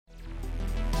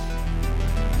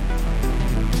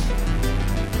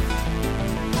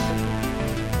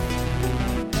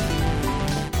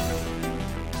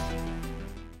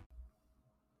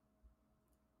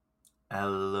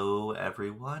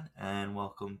everyone, and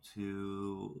welcome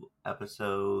to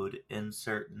episode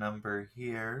insert number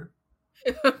here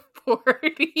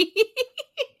 40.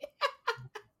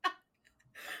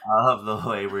 of the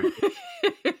Wayward.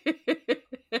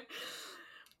 It's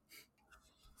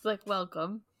like,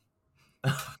 welcome.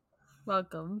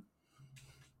 Welcome.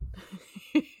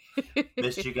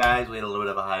 Missed you guys. We had a little bit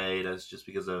of a hiatus just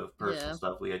because of personal Yeah.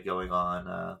 stuff we had going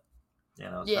on.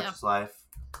 Such Yeah. is life.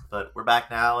 But we're back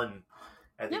now, and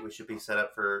I think Yep. we should be set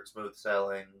up for smooth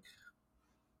sailing.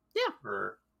 Yeah.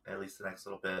 For at least the next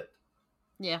little bit.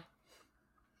 Yeah.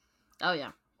 Oh,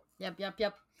 yeah. Yep.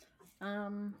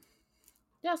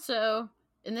 Yeah, so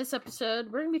in this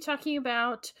episode, we're going to be talking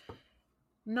about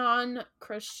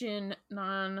non-Christian,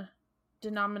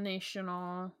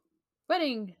 non-denominational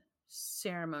wedding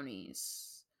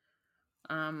ceremonies.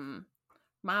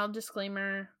 Mild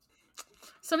disclaimer.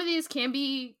 Some of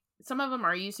them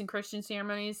are used in Christian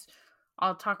ceremonies.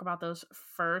 I'll talk about those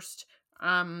first.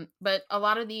 But a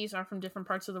lot of these are from different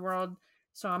parts of the world,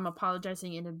 so I'm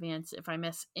apologizing in advance if I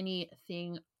mess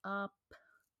anything up.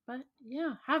 But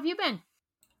yeah, how have you been?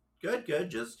 Good.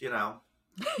 Just,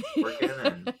 working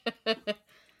and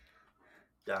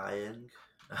dying.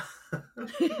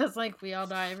 It's like we all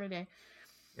die every day.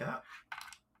 Yeah.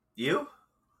 You?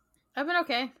 I've been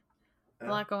okay. Yeah. A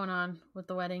lot going on with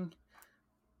the wedding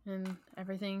and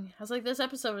everything. I was like, this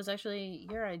episode was actually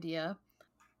your idea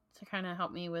to kind of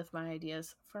help me with my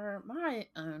ideas for my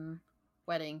own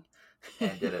wedding.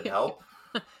 And did it help?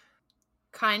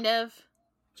 Kind of.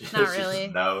 Not really.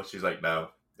 No, she's like, no.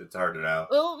 It's harder now.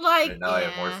 Well, and now I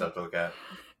have more stuff to look at.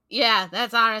 Yeah,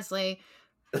 that's honestly.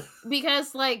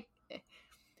 Because,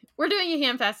 we're doing a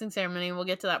hand fasting ceremony. We'll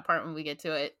get to that part when we get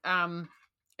to it. And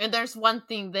there's one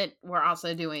thing that we're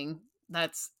also doing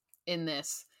that's in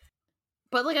this.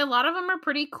 But, a lot of them are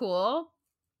pretty cool.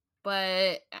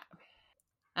 But,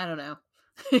 I don't know.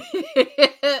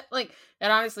 It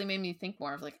honestly made me think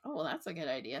more of, oh, well, that's a good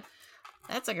idea.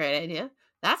 That's a great idea.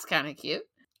 That's kind of cute.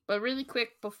 But really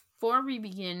quick, before we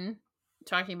begin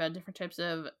talking about different types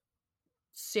of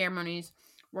ceremonies,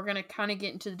 we're going to kind of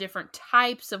get into the different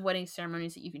types of wedding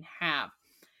ceremonies that you can have.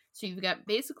 So you've got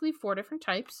basically 4 different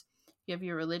types. You have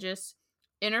your religious,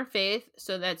 interfaith,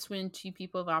 so that's when 2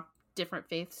 people of different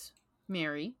faiths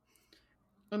marry.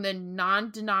 And then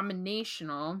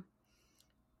non-denominational,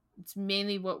 it's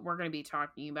mainly what we're going to be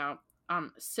talking about.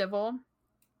 Civil,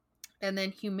 and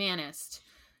then humanist.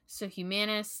 So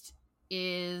humanist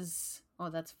is... Oh,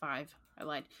 that's 5. I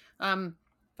lied. 5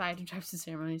 different types of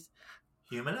ceremonies.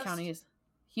 Humanist? Counting is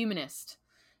humanist.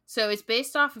 So it's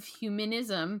based off of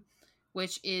humanism,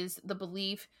 which is the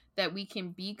belief that we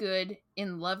can be good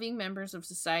and loving members of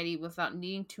society without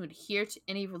needing to adhere to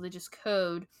any religious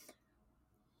code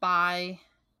by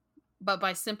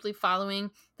simply following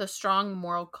the strong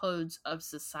moral codes of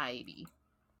society.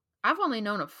 I've only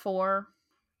known of 4.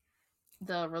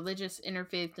 The religious,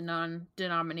 interfaith, the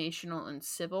non-denominational, and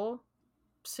civil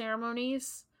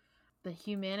ceremonies. The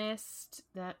humanist,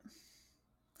 that...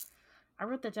 I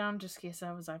wrote that down just in case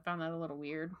I found that a little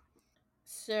weird.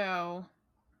 So,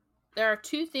 there are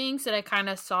 2 things that I kind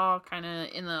of saw in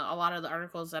a lot of the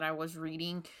articles that I was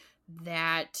reading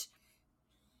that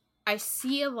I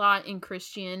see a lot in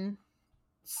Christian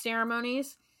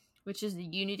ceremonies, which is the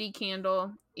unity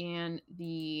candle and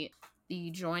the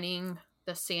joining,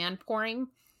 the sand pouring.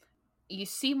 You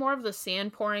see more of the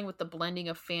sand pouring with the blending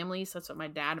of families. That's what my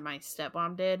dad and my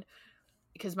stepmom did.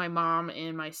 Because my mom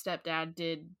and my stepdad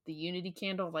did the unity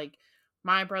candle.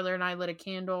 My brother and I lit a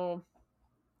candle.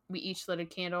 We each lit a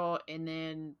candle, and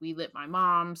then we lit my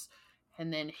mom's,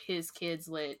 and then his kids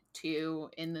lit 2,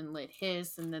 and then lit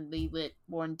his, and then they lit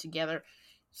one together.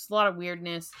 Just a lot of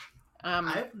weirdness.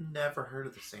 I've never heard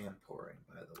of the sand pouring,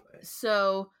 by the way.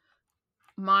 So,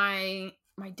 my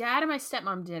dad and my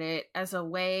stepmom did it as a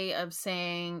way of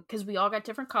saying, because we all got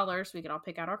different colors, we could all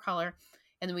pick out our color,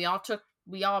 and then we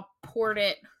all poured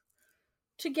it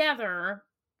together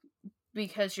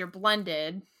because you're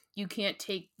blended. You can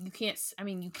sit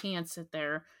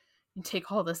there and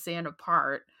take all the sand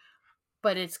apart,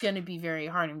 but it's going to be very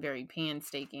hard and very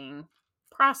painstaking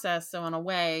process. So in a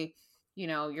way,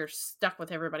 you're stuck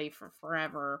with everybody for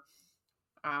forever.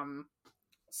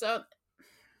 So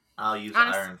I'll use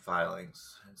iron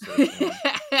filings instead of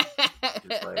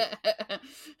just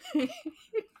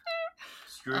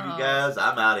screw you guys,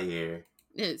 I'm out of here.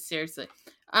 Seriously.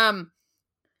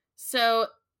 So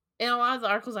in a lot of the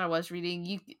articles I was reading,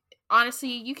 you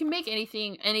can make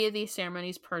any of these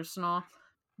ceremonies personal.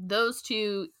 Those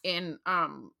 2 in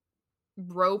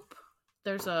rope.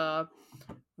 There's a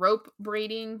rope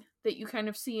braiding that you kind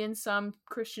of see in some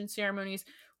Christian ceremonies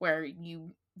where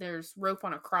you there's rope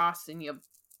on a cross, and you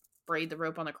braid the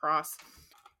rope on the cross.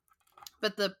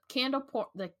 But the candle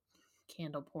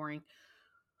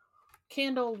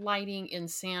lighting and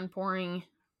sand pouring,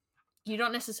 you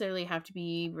don't necessarily have to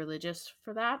be religious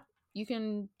for that. You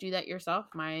can do that yourself.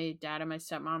 My dad and my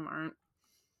stepmom aren't.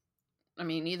 I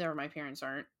mean, neither of my parents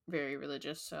aren't very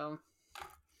religious, so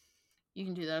you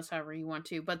can do those however you want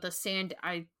to. But the sand,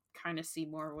 I kind of see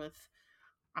more with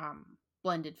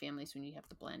blended families, when you have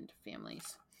to blend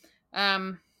families.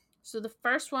 So the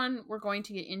first one we're going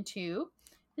to get into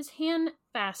is hand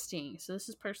fasting. So this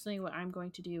is personally what I'm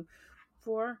going to do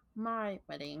for my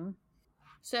wedding.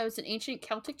 So it's an ancient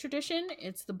Celtic tradition.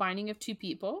 It's the binding of two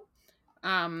people.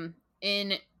 And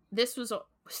this was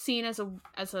seen as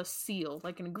a seal,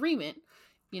 like an agreement,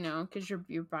 because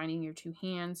you're binding your two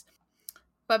hands.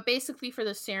 But basically, for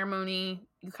the ceremony,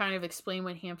 you kind of explain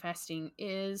what hand fasting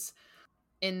is,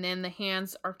 and then the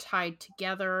hands are tied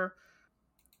together,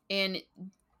 and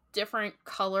different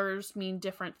colors mean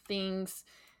different things.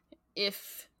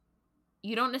 If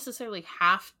you don't necessarily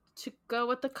have to go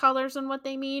with the colors and what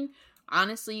they mean,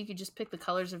 honestly, you could just pick the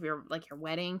colors of your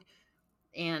wedding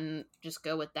and just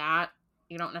go with that.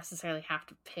 You don't necessarily have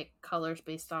to pick colors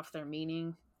based off their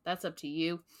meaning. That's up to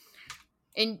you.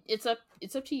 And it's up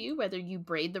to you whether you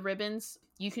braid the ribbons.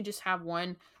 You can just have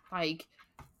one, like,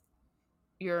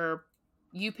 you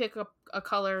pick a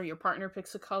color, your partner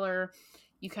picks a color,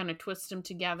 you kind of twist them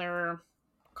together,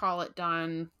 call it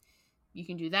done. You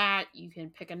can do that. You can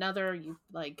pick another. You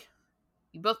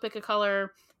both pick a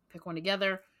color, pick one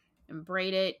together, and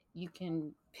braid it. You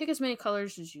can pick as many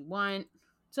colors as you want.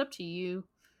 It's up to you.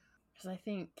 Because I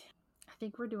think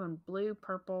we're doing blue,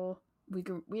 purple.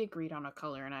 We agreed on a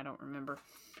color, and I don't remember.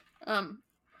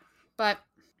 But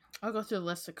I'll go through the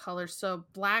list of colors. So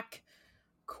black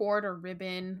cord or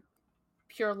ribbon,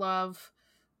 pure love,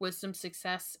 wisdom,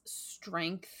 success,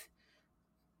 strength.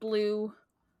 Blue,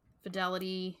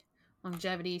 fidelity,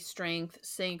 longevity, strength,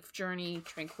 safe journey,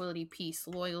 tranquility, peace,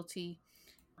 loyalty.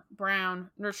 Brown,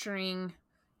 nurturing,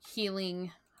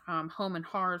 healing, home and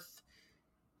hearth.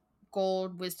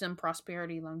 Gold, wisdom,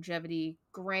 prosperity, longevity.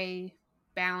 Gray,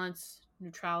 balance,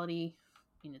 neutrality.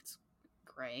 I mean, it's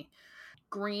gray.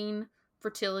 Green,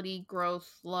 fertility,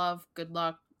 growth, love, good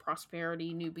luck,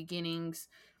 prosperity, new beginnings.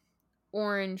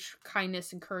 Orange,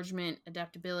 kindness, encouragement,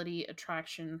 adaptability,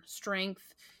 attraction,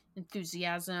 strength,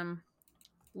 enthusiasm,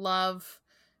 love.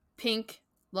 Pink,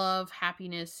 love,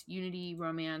 happiness, unity,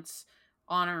 romance,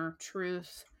 honor,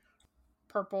 truth.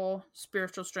 Purple,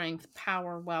 spiritual strength,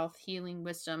 power, wealth, healing,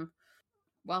 wisdom,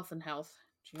 wealth, and health.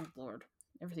 Dear Lord,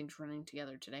 everything's running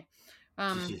together today.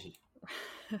 I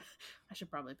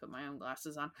should probably put my own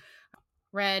glasses on.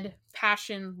 Red,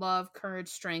 passion, love, courage,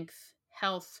 strength,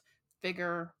 health,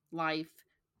 vigor, life.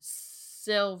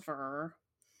 Silver,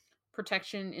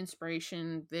 protection,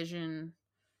 inspiration, vision,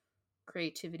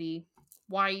 creativity.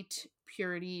 White,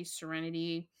 purity,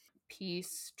 serenity,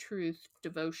 peace, truth,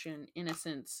 devotion,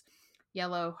 innocence.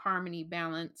 Yellow, harmony,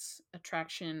 balance,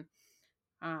 attraction,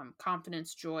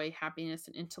 confidence, joy, happiness,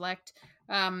 and intellect.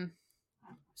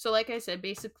 So like I said,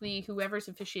 basically whoever's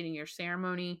officiating your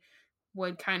ceremony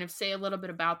would kind of say a little bit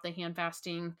about the hand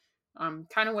fasting,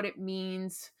 kind of what it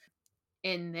means,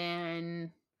 and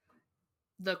then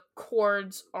the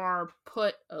cords are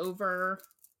put over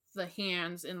the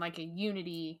hands in like a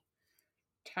unity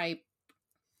type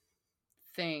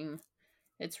thing.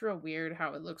 It's real weird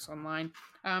how it looks online.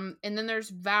 And then there's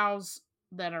vows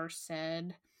that are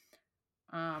said.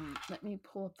 Let me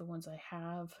pull up the ones I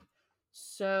have.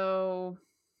 So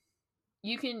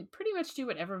you can pretty much do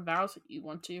whatever vows that you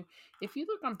want to. If you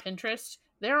look on Pinterest,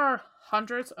 there are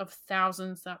hundreds of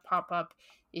thousands that pop up.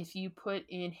 If you put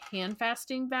in hand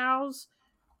fasting vows,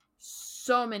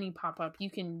 so many pop up. You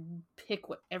can pick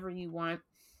whatever you want.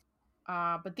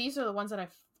 But these are the ones that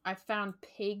I found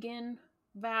pagan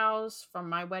vows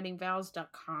from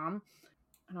myweddingvows.com.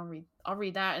 And I'll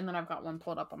read that, and then I've got one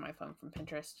pulled up on my phone from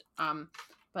Pinterest. And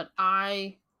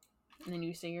then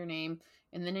you say your name,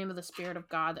 in the name of the Spirit of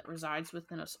God that resides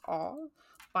within us all,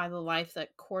 by the life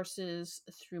that courses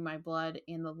through my blood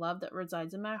and the love that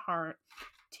resides in my heart,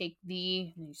 take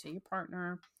thee, and then you say your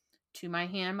partner, to my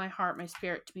hand, my heart, my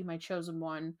spirit, to be my chosen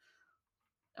one,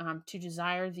 to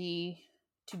desire thee,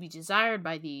 to be desired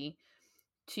by thee,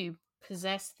 to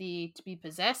possess thee, to be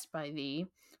possessed by thee,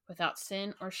 without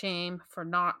sin or shame, for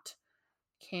naught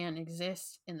can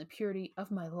exist in the purity of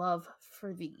my love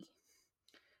for thee.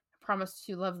 I promise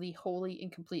to love thee wholly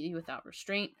and completely without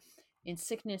restraint, in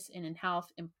sickness and in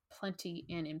health, in plenty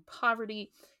and in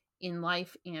poverty, in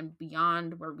life and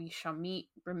beyond, where we shall meet,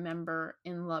 remember,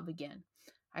 and love again.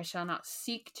 I shall not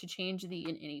seek to change thee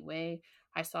in any way.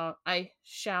 I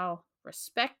shall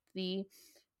respect thee,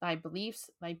 thy beliefs,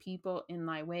 thy people, and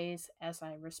thy ways, as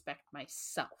I respect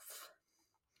myself.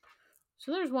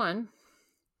 So there's one.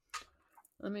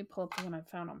 Let me pull up the one I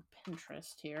found on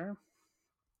Pinterest here.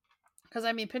 Because,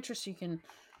 I mean, Pinterest, you can...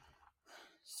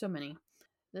 So many.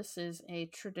 This is a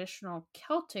traditional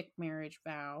Celtic marriage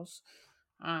vows.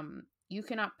 You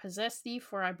cannot possess thee,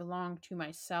 for I belong to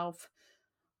myself.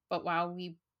 But while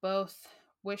we both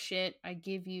wish it, I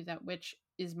give you that which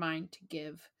is mine to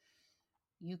give.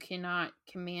 You cannot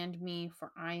command me,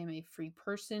 for I am a free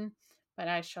person, but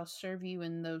I shall serve you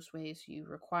in those ways you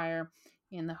require,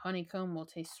 and the honeycomb will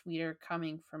taste sweeter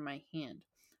coming from my hand.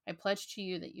 I pledge to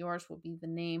you that yours will be the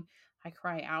name I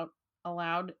cry out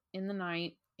aloud in the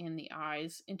night, and the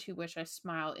eyes into which I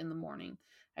smile in the morning.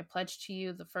 I pledge to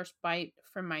you the first bite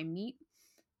from my meat,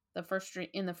 the first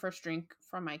drink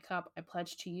from my cup. I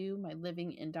pledge to you my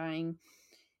living and dying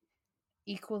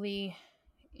equally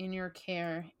in your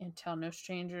care, and tell no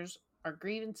strangers our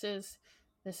grievances.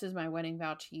 This is my wedding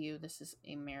vow to you. This is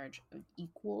a marriage of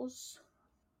equals.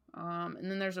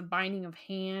 And then there's a binding of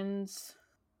hands,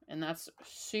 and that's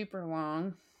super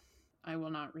long. I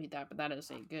will not read that, but that is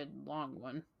a good long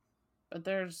one. But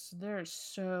there's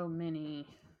so many.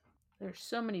 There's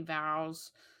so many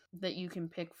vows that you can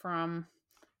pick from.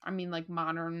 I mean, like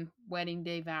modern wedding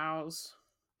day vows.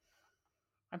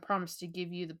 I promise to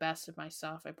give you the best of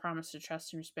myself. I promise to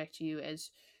trust and respect you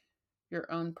as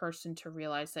your own person, to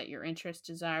realize that your interests,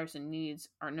 desires, and needs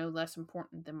are no less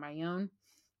important than my own.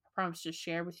 I promise to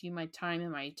share with you my time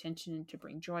and my attention, and to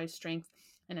bring joy, strength,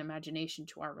 and imagination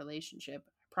to our relationship.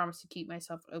 I promise to keep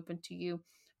myself open to you,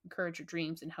 encourage your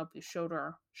dreams, and help you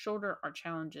shoulder our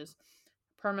challenges.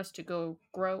 I promise to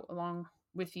grow along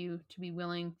with you, to be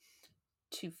willing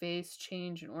to face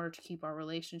change in order to keep our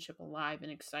relationship alive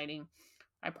and exciting.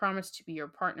 I promise to be your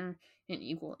partner and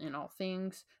equal in all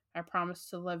things. I promise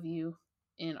to love you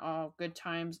in all good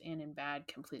times and in bad,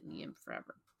 completely and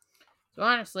forever. So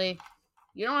honestly,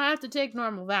 you don't have to take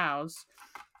normal vows.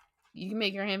 You can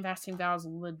make your hand fasting vows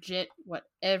legit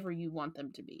whatever you want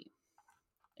them to be.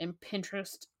 And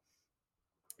Pinterest,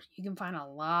 you can find a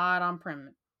lot on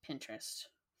Pinterest.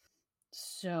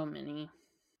 So many.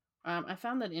 I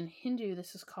found that in Hindu,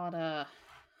 this is called a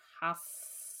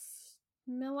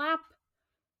Hasmilap.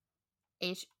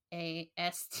 Hastmelap.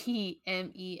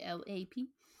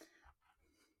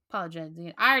 Apologize.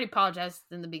 I already apologized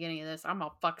in the beginning of this. I'm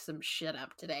gonna fuck some shit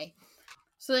up today.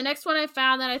 So the next one I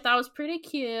found that I thought was pretty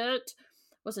cute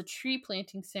was a tree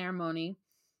planting ceremony.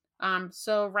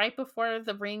 So right before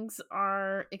the rings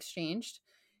are exchanged,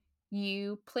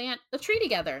 you plant a tree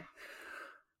together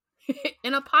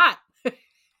in a pot.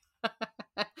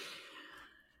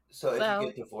 So if you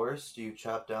get divorced, do you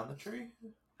chop down the tree?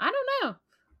 I don't know.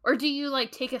 Or do you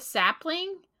like take a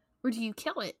sapling, or do you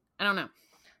kill it? I don't know.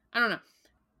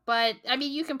 But I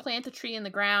mean, you can plant the tree in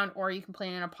the ground, or you can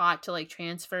plant it in a pot to like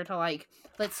transfer to, like,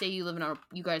 let's say you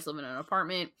guys live in an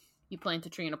apartment. You plant the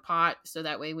tree in a pot, so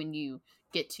that way when you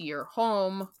get to your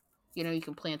home, you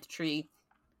can plant the tree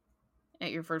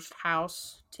at your first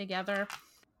house together.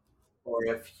 Or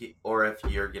if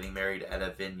you're getting married at a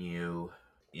venue,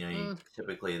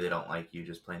 typically they don't like you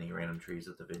just planting random trees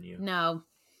at the venue. No.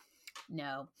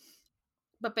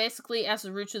 But basically, as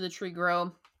the roots of the tree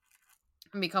grow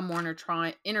and become more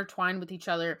intertwined with each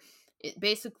other, it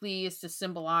basically is to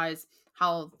symbolize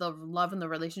how the love and the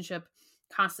relationship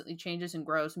constantly changes and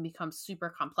grows and becomes super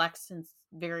complex and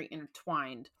very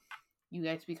intertwined. You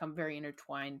guys become very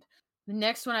intertwined. The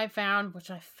next one I found, which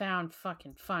I found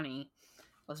fucking funny,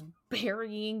 was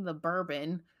burying the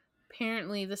bourbon.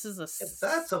 Apparently, this is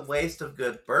That's a waste of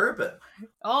good bourbon.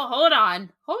 Oh, hold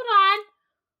on.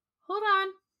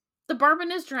 The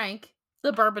bourbon is drank.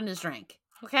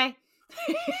 Okay?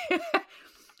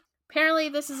 Apparently,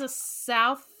 this is a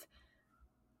South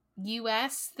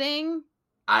U.S. thing.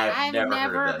 I've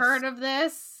never heard of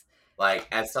this. Like,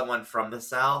 as someone from the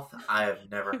South, I have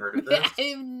never heard of this.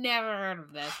 I've never heard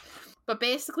of this. But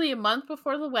basically, a month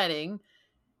before the wedding,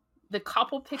 the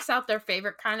couple picks out their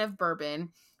favorite kind of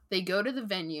bourbon. They go to the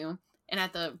venue,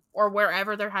 and or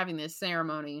wherever they're having this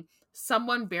ceremony,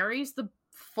 someone buries the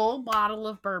full bottle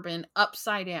of bourbon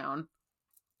upside down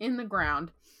in the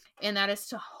ground, and that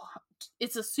is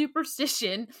it's a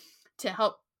superstition to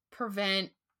help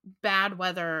prevent bad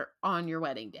weather on your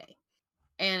wedding day.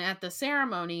 And at the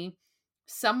ceremony,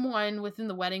 someone within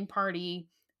the wedding party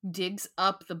digs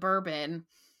up the bourbon,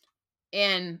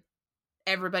 and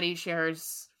everybody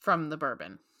shares from the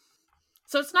bourbon.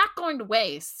 So it's not going to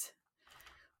waste.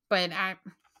 But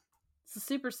it's a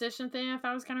superstition thing I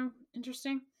thought was kind of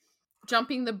interesting.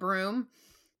 Jumping the broom.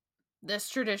 This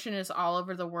tradition is all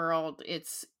over the world.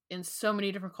 It's in so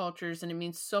many different cultures and it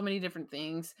means so many different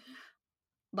things.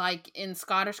 Like in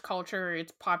Scottish culture,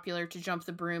 it's popular to jump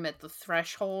the broom at the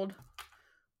threshold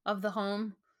of the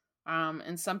home.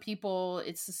 And some people,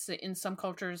 it's in some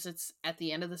cultures, it's at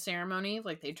the end of the ceremony.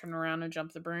 Like they turn around and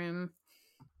jump the broom.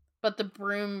 But the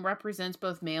broom represents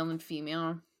both male and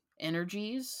female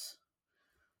energies.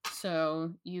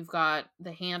 So you've got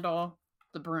the handle,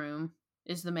 the broom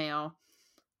is the male.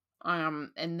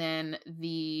 And then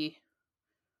the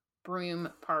broom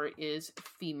part is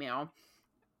female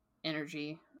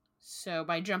energy. So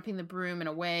by jumping the broom in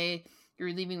a way,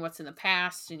 you're leaving what's in the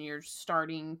past and you're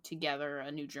starting together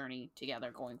a new journey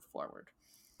together going forward.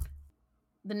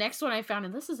 The next one I found,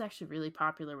 and this is actually really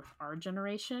popular with our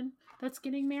generation that's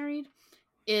getting married,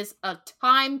 is a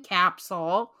time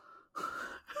capsule.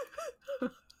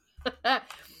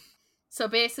 So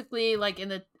basically, like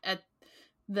at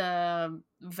the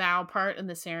vow part in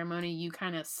the ceremony, you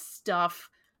kind of stuff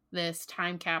this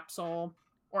time capsule,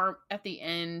 or at the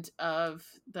end of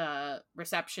the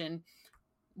reception,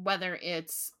 whether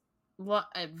it's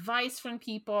advice from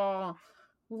people,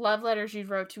 love letters you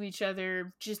wrote to each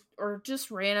other,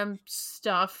 just random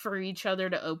stuff for each other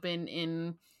to open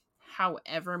in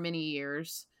however many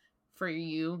years for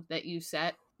you that you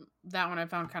set. That one I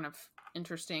found kind of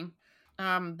interesting.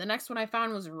 The next one I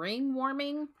found was ring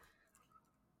warming.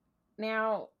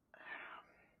 Now,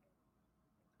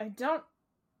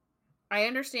 I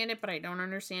understand it, but I don't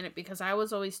understand it because I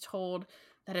was always told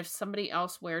that if somebody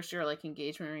else wears your like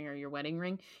engagement ring or your wedding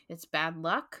ring, it's bad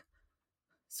luck.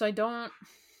 So I don't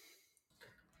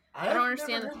I've never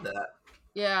understand. heard that.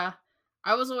 Yeah.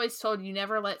 I was always told you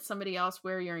never let somebody else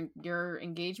wear your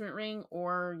engagement ring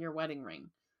or your wedding ring.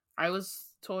 I was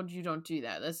told you don't do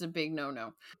that. That's a big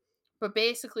no-no. But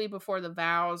basically before the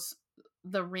vows,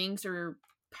 the rings are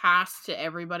passed to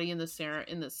everybody in the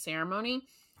ceremony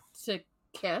to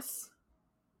kiss,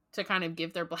 to kind of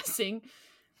give their blessing,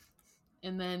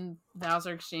 and then vows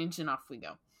are exchanged and off we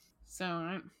go. So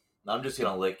I'm just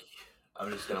gonna lick.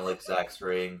 I'm just gonna lick Zach's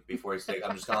ring before he's sick.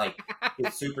 I'm just gonna like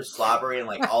get super slobbery and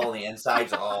like all on the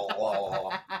insides.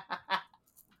 Oh.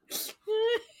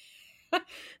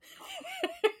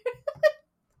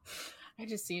 I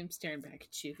just see him staring back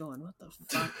at you, going, "What the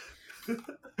fuck?"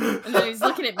 And then he's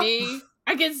looking at me.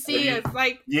 I can see it's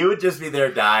like you would just be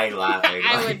there dying laughing.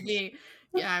 I would be.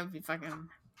 Yeah, I would be fucking.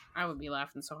 I would be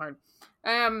laughing so hard.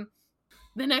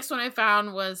 The next one I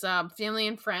found was family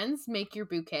and friends make your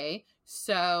bouquet.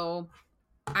 So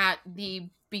at the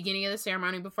beginning of the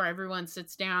ceremony, before everyone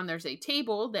sits down, there's a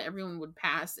table that everyone would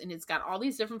pass, and it's got all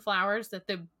these different flowers that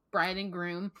the bride and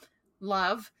groom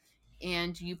love.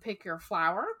 And you pick your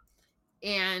flower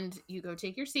and you go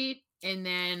take your seat. And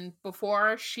then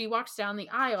before she walks down the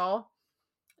aisle,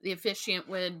 the officiant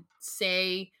would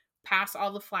say, pass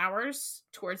all the flowers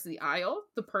towards the aisle.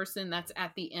 The person that's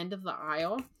at the end of the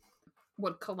aisle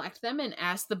would collect them, and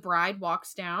as the bride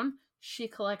walks down, she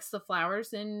collects the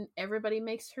flowers and everybody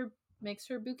makes her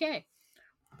bouquet.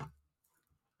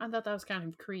 I thought that was kind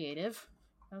of creative.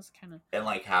 That was kind of and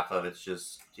like half of it's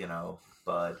just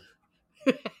bud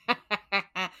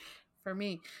for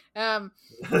me.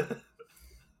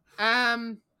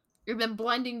 You've been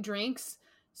blending drinks,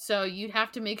 so you'd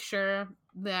have to make sure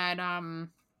that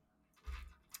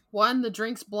one, the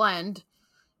drinks blend.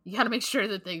 You got to make sure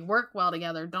that they work well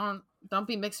together. Don't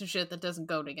be mixing shit that doesn't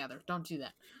go together. Don't do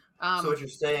that. So what you're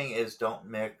saying is don't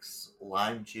mix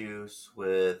lime juice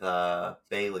with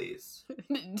Bailey's.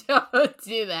 Don't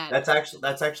do that.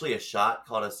 That's actually a shot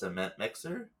called a cement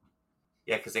mixer.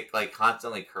 Yeah, because it like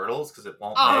constantly curdles because it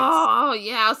won't mix. Oh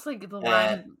yeah, it's like the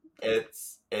lime.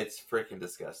 It's freaking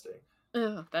disgusting.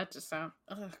 Ugh, that just sounds.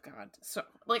 Oh god, so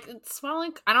like it's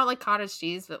smelling. I don't like cottage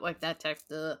cheese, but like that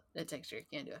texture, you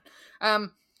can't do it.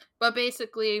 But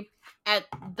basically, at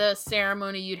the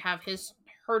ceremony, you'd have his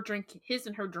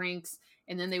and her drinks,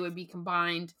 and then they would be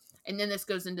combined. And then this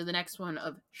goes into the next one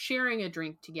of sharing a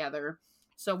drink together.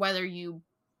 So whether you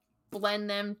blend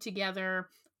them together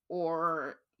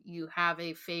or you have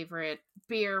a favorite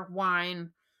beer,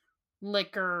 wine,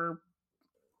 liquor,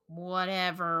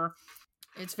 whatever.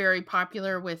 It's very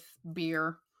popular with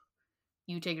beer.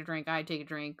 You take a drink, I take a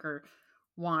drink, or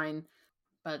wine.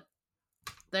 But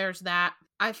there's that.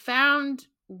 I found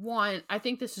one. I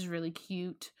think this is really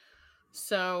cute.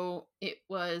 So it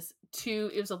was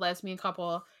a lesbian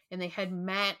couple, and they had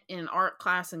met in an art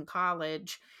class in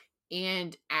college.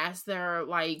 And as their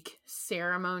like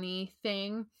ceremony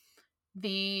thing,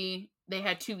 they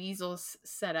had two easels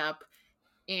set up,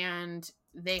 and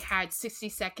they had 60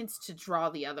 seconds to draw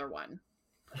the other one.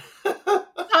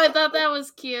 I thought that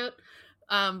was cute.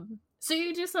 So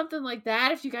you do something like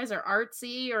that if you guys are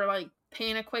artsy, or like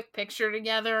paint a quick picture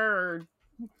together, or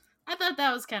I thought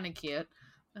that was kind of cute.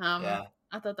 Yeah.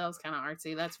 I thought that was kind of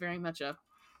artsy. That's very much a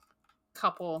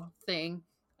couple thing.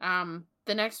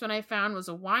 The next one I found was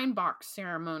a wine box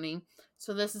ceremony.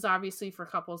 So this is obviously for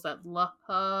couples that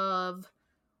love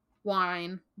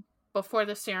wine. Before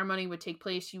the ceremony would take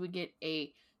place, you would get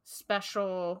a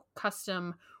special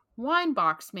custom wine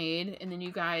box made, and then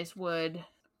you guys would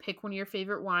pick one of your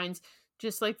favorite wines,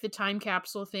 just like the time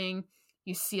capsule thing.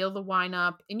 You seal the wine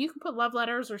up, and you can put love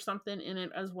letters or something in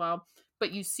it as well,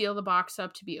 but you seal the box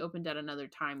up to be opened at another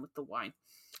time with the wine.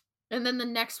 And then the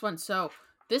next one. So,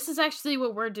 this is actually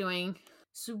what we're doing.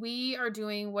 So, we are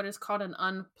doing what is called an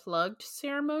unplugged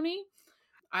ceremony.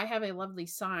 I have a lovely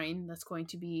sign that's going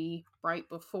to be right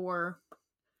before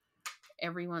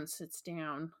everyone sits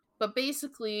down. But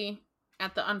basically,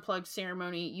 at the unplugged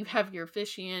ceremony, you have your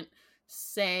officiant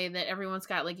say that everyone's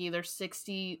got like either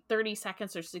 30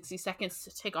 seconds or 60 seconds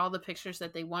to take all the pictures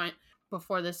that they want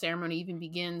before the ceremony even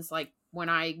begins. Like when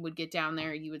I would get down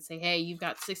there, you would say, hey, you've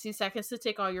got 60 seconds to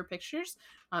take all your pictures.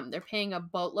 They're paying a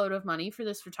boatload of money for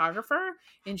this photographer,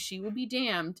 and she will be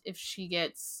damned if she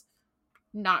gets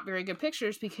not very good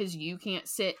pictures because you can't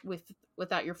sit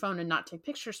without your phone and not take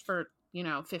pictures for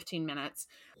 15 minutes.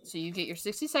 So you get your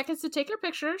 60 seconds to take your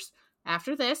pictures.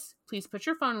 After this, please put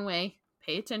your phone away,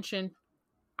 pay attention.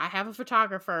 I have a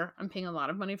photographer. I'm paying a lot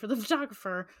of money for the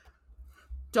photographer.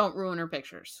 Don't ruin her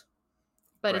pictures.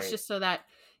 But It's just so that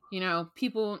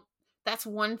people, that's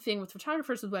one thing with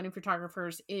photographers, with wedding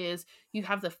photographers, is you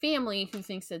have the family who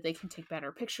thinks that they can take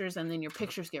better pictures, and then your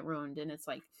pictures get ruined. And it's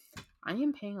like, I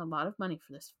am paying a lot of money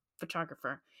for this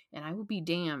photographer, and I will be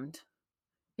damned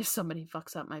if somebody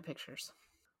fucks up my pictures.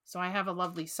 So I have a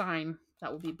lovely sign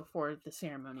that will be before the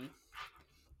ceremony,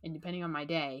 and depending on my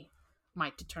day,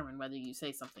 might determine whether you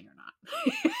say something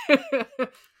or not.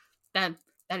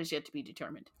 that is yet to be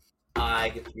determined. I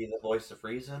get to be the voice of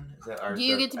reason.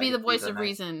 You get to be the voice of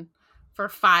reason for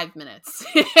 5 minutes.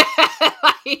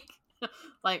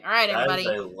 like, all right, everybody.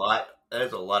 That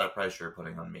is a lot of pressure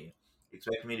putting on me.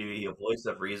 Expect me to be a voice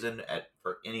of reason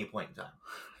for any point in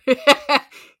time.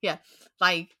 Yeah,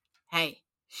 like, hey,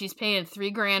 she's paying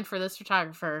 $3,000 for this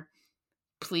photographer.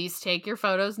 Please take your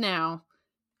photos now.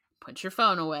 Put your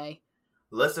phone away.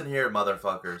 Listen here,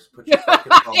 motherfuckers. Put your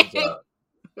fucking phones up.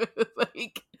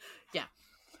 Yeah.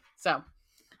 So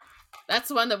that's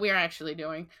the one that we're actually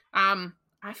doing.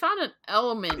 I found an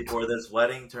element before this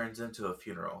wedding turns into a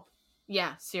funeral.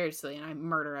 Yeah, seriously, and I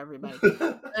murder everybody.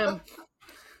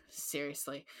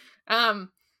 Seriously.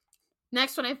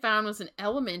 Next one I found was an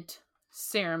element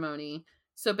ceremony.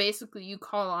 So basically you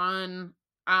call on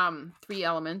 3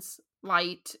 elements: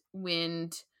 light,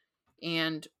 wind,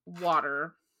 and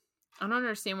water. I don't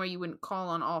understand why you wouldn't call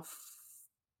on all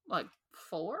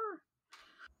 4.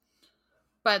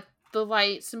 But the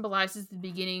light symbolizes the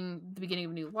beginning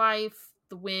of new life.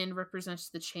 The wind represents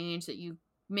the change that you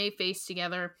may face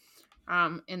together.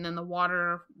 And then the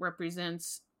water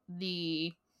represents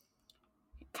the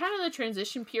kind of the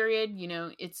transition period.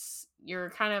 You're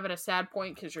kind of at a sad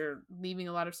point because you're leaving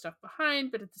a lot of stuff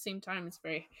behind, but at the same time, it's a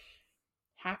very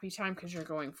happy time because you're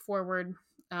going forward.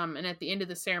 And at the end of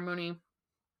the ceremony,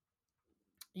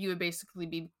 you would basically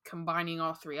be combining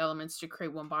all 3 elements to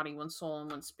create one body, one soul, and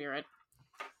one spirit.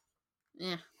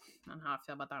 I don't know how I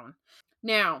feel about that one.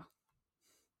 Now,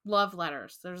 love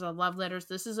letters. There's a love letters.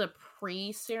 This is a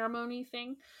pre-ceremony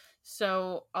thing.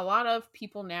 So a lot of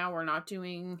people now are not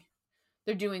doing,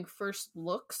 they're doing first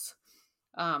looks.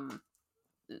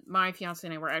 My fiance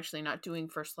and I were actually not doing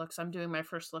first looks. I'm doing my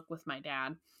first look with my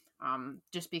dad.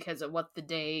 Just because of what the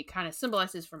day kind of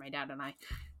symbolizes for my dad and I.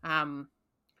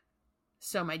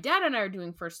 So my dad and I are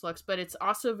doing first looks, but it's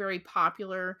also very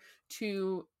popular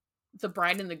to the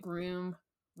bride and the groom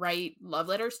write love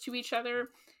letters to each other,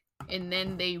 and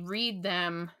then they read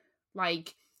them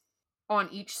like on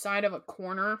each side of a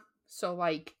corner. So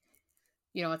like,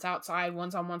 it's outside,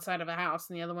 one's on one side of a house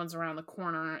and the other one's around the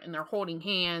corner, and they're holding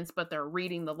hands, but they're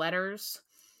reading the letters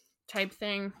type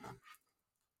thing.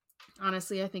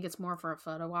 Honestly, I think it's more for a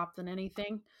photo op than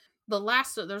anything.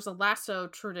 There's a lasso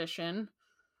tradition.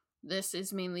 This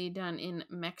is mainly done in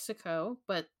Mexico,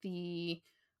 but the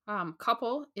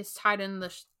couple is tied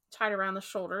around the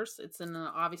shoulders. It's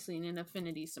obviously an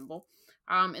infinity symbol.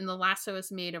 And the lasso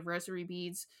is made of rosary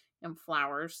beads and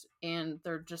flowers, and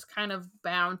they're just kind of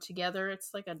bound together.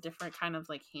 It's like a different kind of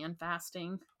like hand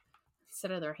fasting.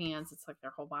 Instead of their hands, it's like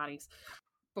their whole bodies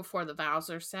before the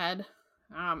vows are said.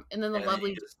 And then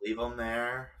you just leave them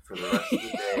there for the rest of the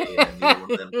day, and you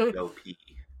want them to go pee.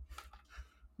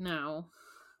 No.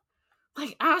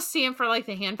 Like, I was seeing for, like,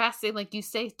 the handbasket, like, you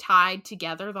stay tied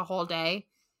together the whole day.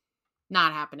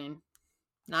 Not happening.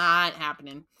 Not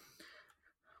happening.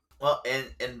 Well,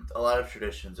 in a lot of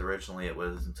traditions, originally it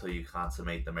was until you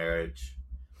consummate the marriage.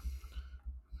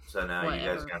 So now you guys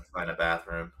are Whatever. going to find a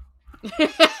bathroom.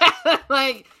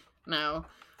 Like, no.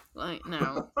 Like,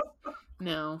 no.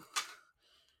 No.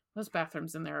 Those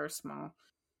bathrooms in there are small.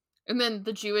 And then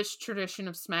the Jewish tradition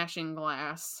of smashing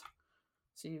glass.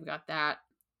 So you've got that.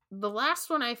 The last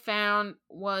one I found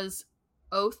was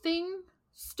oathing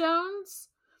stones.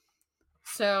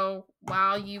 So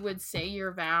while you would say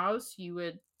your vows, you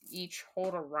would each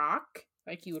hold a rock.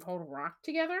 Like you would hold a rock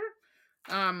together.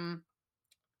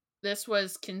 This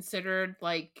was considered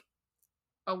like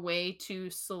a way to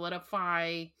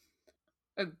solidify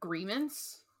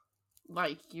agreements.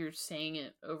 Like you're saying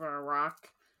it over a rock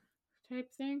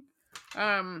type thing.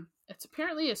 It's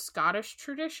apparently a Scottish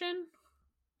tradition.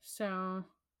 So,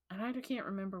 and I can't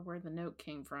remember where the note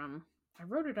came from. I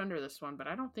wrote it under this one, but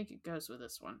I don't think it goes with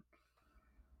this one.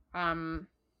 I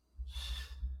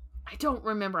don't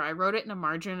remember. I wrote it in a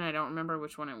margin. I don't remember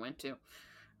which one it went to.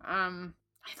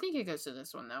 I think it goes to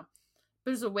this one though.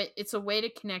 But it's a way to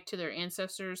connect to their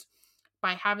ancestors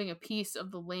by having a piece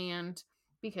of the land,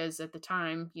 because at the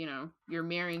time, you know, you're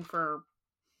marrying for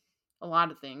a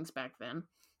lot of things back then.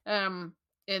 And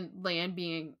land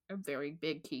being a very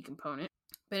big key component.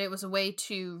 But it was a way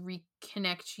to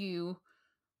reconnect you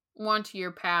onto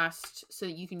your past so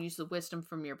that you can use the wisdom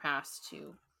from your past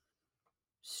to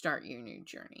start your new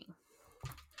journey.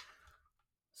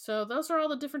 So those are all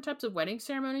the different types of wedding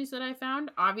ceremonies that I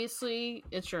found. Obviously,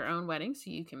 it's your own wedding,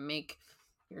 so you can make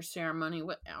your ceremony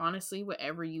honestly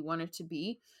whatever you want it to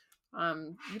be.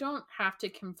 You don't have to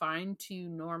confine to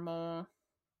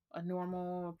a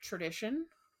normal tradition.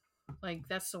 Like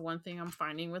that's the one thing I'm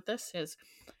finding with this is,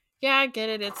 yeah, I get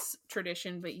it, it's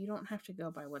tradition, but you don't have to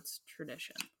go by what's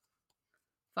tradition.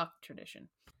 Fuck tradition.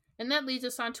 And that leads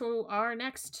us on to our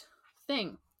next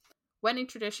thing. Wedding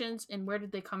traditions and where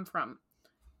did they come from?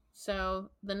 So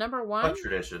the number one. What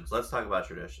traditions? Let's talk about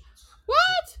traditions.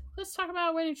 What? Let's talk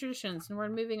about wedding traditions. And we're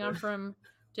moving on from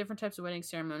different types of wedding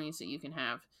ceremonies that you can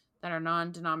have that are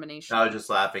non-denominational. I was just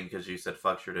laughing because you said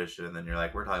fuck tradition, and then you're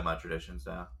like, we're talking about traditions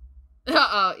now.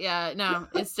 Oh, yeah. No,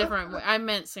 it's different. I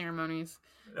meant ceremonies.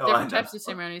 Different types of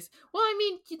ceremonies. Well, I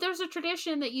mean, there's a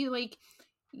tradition that you like.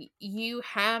 You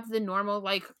have the normal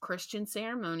like Christian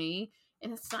ceremony,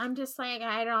 and I'm just like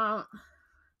I don't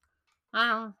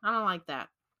like that.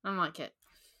 I don't like it.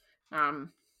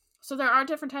 So there are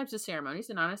different types of ceremonies,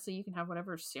 and honestly, you can have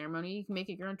whatever ceremony. You can make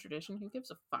it your own tradition. Who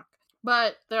gives a fuck?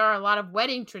 But there are a lot of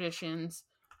wedding traditions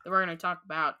that we're going to talk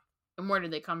about, and where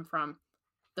did they come from?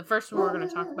 The first one we're going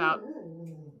to talk about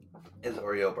is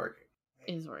Oreo barking.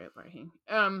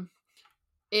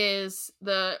 Is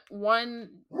the one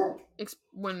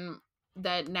when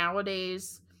that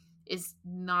nowadays is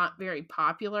not very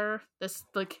popular. This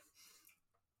like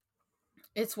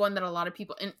it's one that a lot of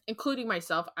people, including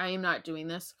myself, I am not doing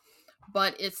this,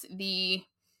 but it's the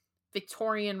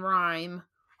Victorian rhyme: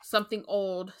 something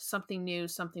old, something new,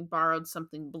 something borrowed,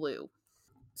 something blue.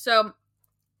 So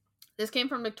this came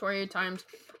from Victorian times.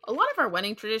 A lot of our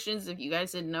wedding traditions, if you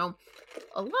guys didn't know,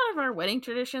 a lot of our wedding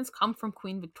traditions come from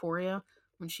Queen Victoria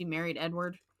when she married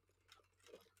Edward.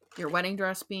 Your wedding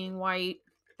dress being white,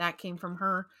 that came from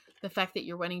her. The fact that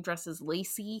your wedding dress is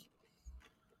lacy,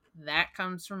 that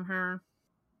comes from her.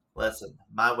 Listen,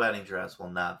 my wedding dress will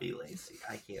not be lacy.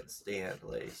 I can't stand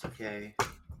lace, okay?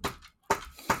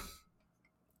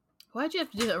 Why'd you have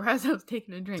to do that right as I was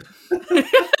taking a drink?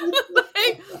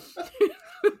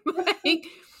 like,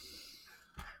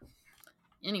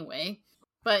 anyway,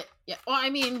 but yeah, well, I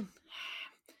mean,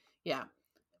 yeah,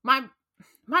 my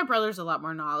brother's a lot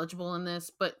more knowledgeable in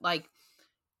this, but like,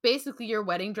 basically, your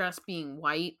wedding dress being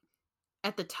white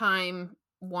at the time,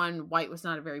 white was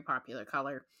not a very popular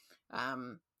color,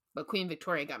 but Queen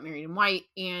Victoria got married in white,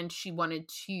 and she wanted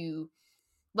to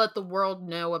let the world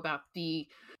know about the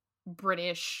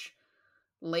British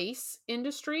lace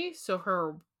industry, so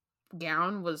her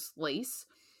gown was lace,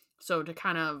 so to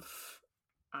kind of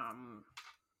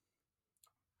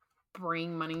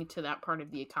bring money to that part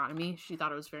of the economy, she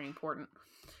thought it was very important.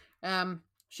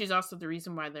 She's also the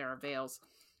reason why there are veils.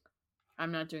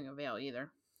 I'm not doing a veil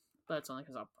either, but that's only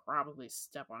because I'll probably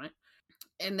step on it.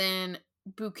 And then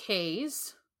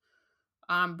bouquets.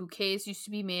 Bouquets used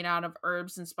to be made out of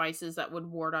herbs and spices that would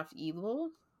ward off evil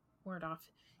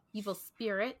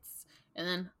spirits. And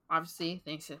then, obviously,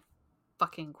 thanks to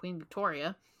fucking Queen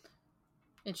Victoria,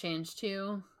 it changed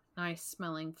to nice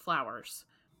smelling flowers.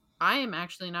 I am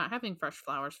actually not having fresh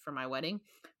flowers for my wedding.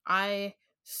 I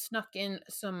snuck in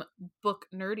some book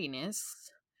nerdiness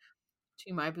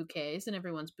to my bouquets and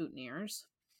everyone's boutonnieres.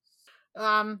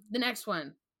 The next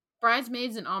one,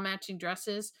 bridesmaids in all matching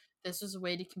dresses. This was a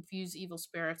way to confuse evil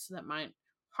spirits that might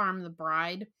harm the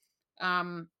bride.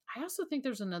 I also think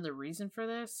there's another reason for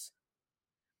this.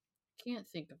 Can't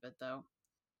think of it though.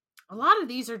 A lot of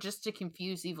these are just to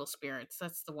confuse evil spirits.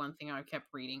 That's the one thing I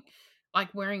kept reading.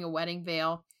 Like wearing a wedding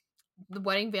veil. The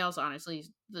wedding veils, honestly,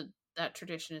 that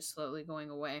tradition is slowly going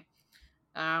away.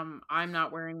 I'm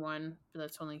not wearing one, but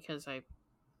that's only because I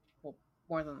will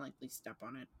more than likely step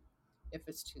on it if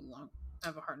it's too long. I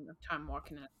have a hard enough time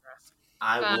walking in a dress.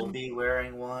 I will Um, be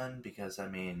wearing one because I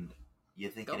mean, you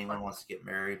think Go for anyone wants to get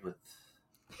married with?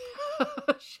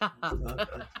 it. Shut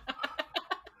up.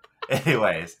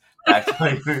 Anyways, back to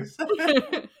my news.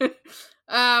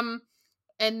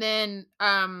 And then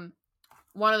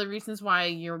one of the reasons why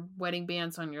your wedding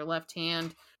band's on your left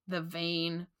hand, the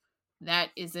vein that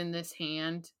is in this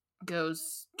hand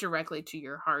goes directly to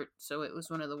your heart. So it was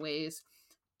one of the ways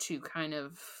to kind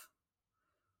of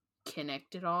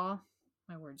connect it all.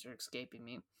 My words are escaping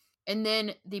me. And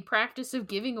then the practice of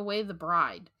giving away the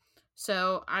bride.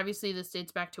 So obviously this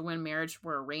dates back to when marriages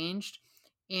were arranged,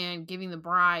 and giving the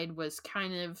bride was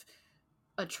kind of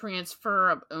a transfer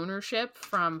of ownership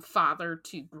from father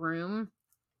to groom.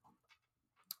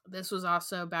 This was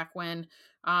also back when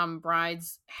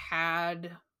brides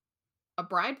had a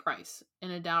bride price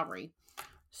and a dowry.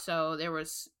 So there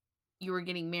was, you were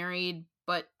getting married,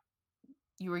 but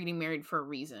you were getting married for a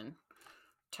reason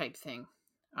type thing,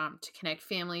 to connect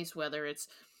families, whether it's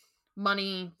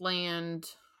money,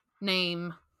 land,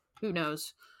 name, who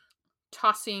knows.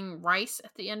 Tossing rice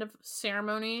at the end of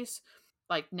ceremonies.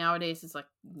 Like nowadays, it's like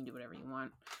you can do whatever you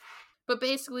want. But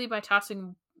basically, by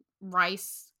tossing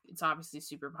rice, it's obviously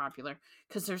super popular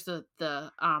because there's the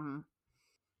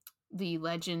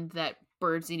legend that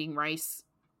birds eating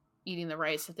the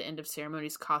rice at the end of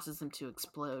ceremonies causes them to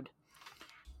explode.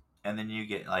 And then you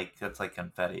get like that's like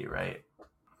confetti, right?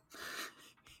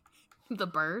 The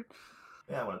bird?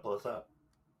 Yeah, when it blows up.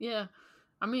 Yeah.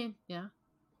 I mean, yeah.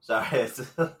 Sorry.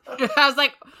 I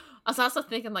was also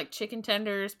thinking like chicken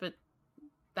tenders, but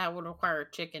that would require a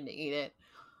chicken to eat it.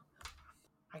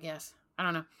 I guess. I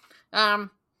don't know.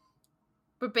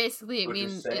 But basically, What you're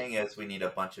saying is we need a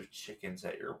bunch of chickens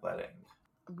at your wedding.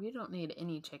 We don't need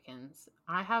any chickens.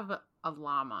 I have a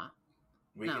llama.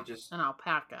 We could just an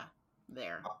alpaca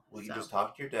there. We can just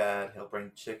talk to your dad. He'll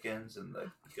bring chickens and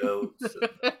the goats and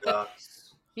the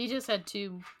ducks. He just had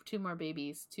two more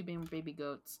babies, two baby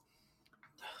goats.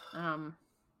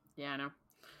 Yeah, I know.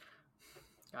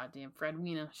 Goddamn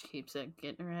Fredwina, she keeps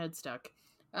getting her head stuck.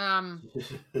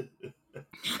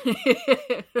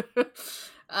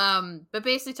 But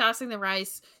basically tossing the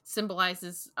rice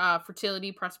symbolizes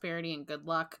fertility, prosperity, and good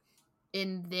luck.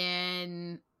 And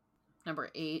then number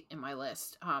 8 in my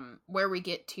list, where we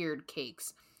get tiered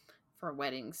cakes for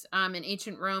weddings. In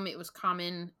ancient Rome, it was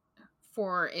common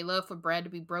for a loaf of bread to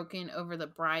be broken over the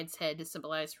bride's head to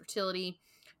symbolize fertility.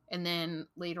 And then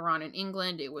later on in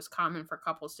England, it was common for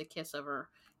couples to kiss over,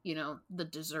 the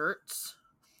desserts,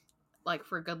 like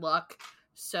for good luck.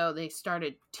 So they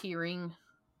started tiering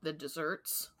the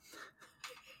desserts.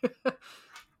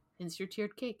 Hence your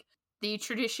tiered cake. The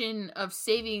tradition of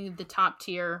saving the top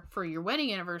tier for your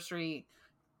wedding anniversary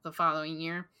the following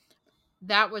year,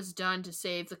 that was done to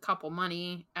save the couple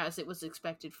money, as it was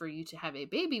expected for you to have a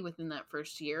baby within that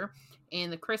first year,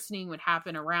 and the christening would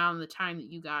happen around the time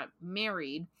that you got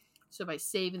married. So by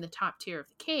saving the top tier of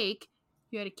the cake,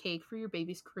 you had a cake for your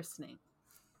baby's christening.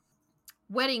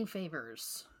 Wedding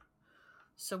favors.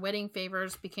 So wedding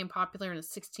favors became popular in the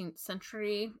 16th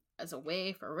century as a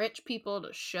way for rich people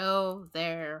to show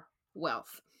their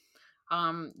wealth.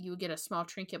 You would get a small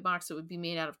trinket box that would be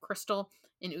made out of crystal,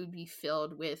 and it would be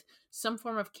filled with some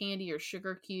form of candy or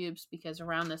sugar cubes, because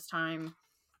around this time,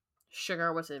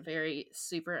 sugar was a very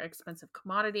super expensive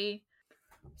commodity.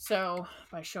 So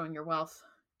by showing your wealth,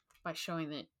 by showing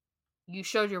that you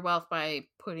showed your wealth by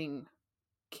putting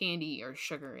candy or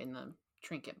sugar in the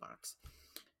trinket box.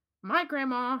 My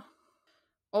grandma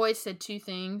always said 2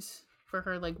 things for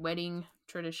her like wedding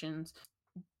traditions.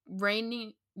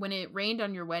 Raining, when it rained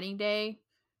on your wedding day,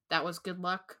 that was good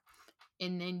luck.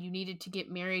 And then you needed to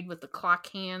get married with the clock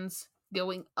hands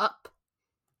going up.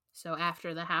 So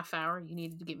after the half hour, you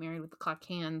needed to get married with the clock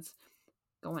hands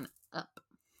going up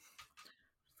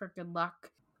for good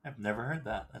luck. I've never heard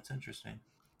that. That's interesting.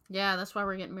 Yeah, that's why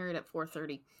we're getting married at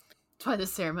 4:30. That's why the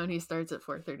ceremony starts at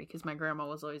 4:30, because my grandma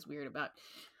was always weird about,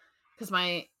 because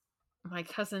my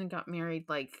cousin got married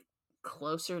like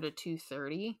closer to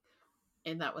 2:30,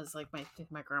 And that was like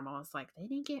my grandma was like, they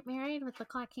didn't get married with the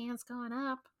clock hands going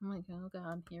up. I'm like, oh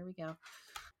god, here we go.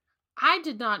 I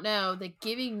did not know that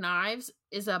giving knives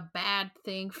is a bad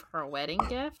thing for a wedding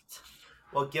gift.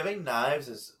 Well, giving knives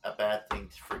is a bad thing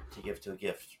to give to a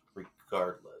gift,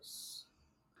 regardless.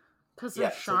 Because they're Yeah.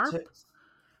 sharp.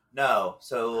 No.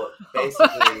 So I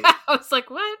was like,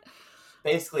 what?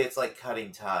 basically, it's like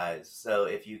cutting ties. So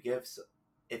if you give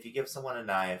someone a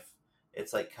knife,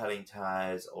 it's like cutting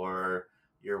ties, or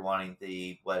you're wanting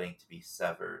the wedding to be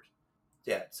severed.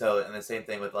 Yeah. So, and the same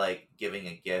thing with like giving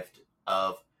a gift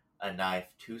of a knife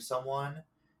to someone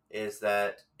is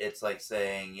that it's like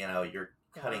saying, you're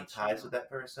cutting ties with Gotcha. that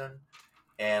person.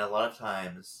 And a lot of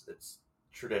times it's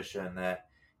tradition that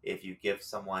if you give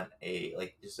someone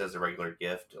like just as a regular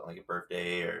gift, like a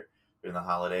birthday or during the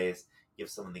holidays, give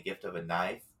someone the gift of a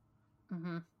knife,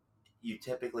 Mm-hmm. you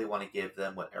typically want to give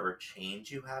them whatever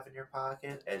change you have in your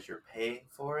pocket as you're paying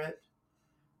for it.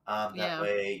 That Yeah.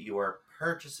 way you are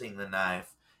purchasing the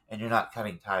knife and you're not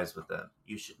cutting ties with them.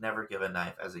 You should never give a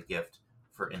knife as a gift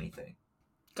for anything.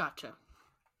 Gotcha.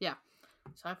 Yeah.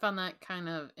 So I found that kind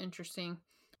of interesting.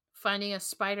 Finding a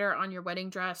spider on your wedding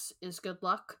dress is good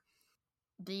luck.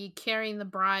 The carrying the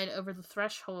bride over the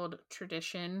threshold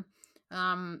tradition.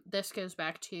 This goes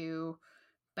back in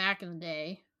the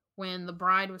day when the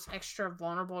bride was extra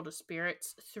vulnerable to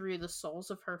spirits through the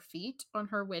soles of her feet on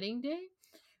her wedding day.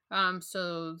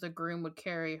 So the groom would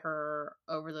carry her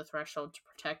over the threshold to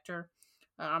protect her.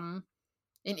 Um,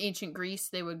 in ancient Greece,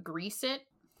 they would grease it.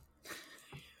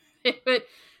 They would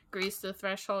grease the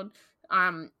threshold.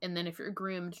 And then if your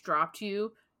grooms dropped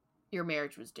you, your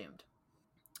marriage was doomed.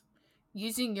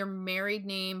 Using your married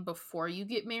name before you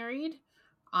get married.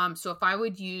 So if I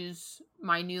would use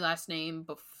my new last name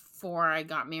before I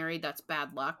got married, that's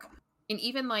bad luck. And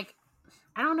even like,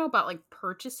 I don't know about like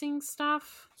purchasing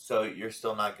stuff. So you're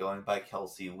still not going by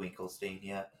Kelsey Winkelstein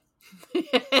yet?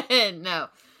 No,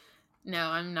 no,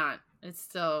 I'm not. It's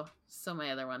still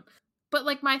my other one. But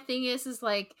like my thing is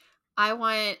like I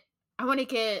want I want to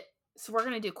get so we're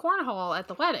gonna do cornhole at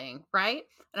the wedding, right?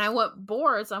 And I want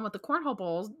boards. I want the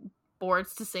cornhole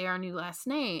boards to say our new last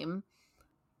name.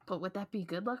 But would that be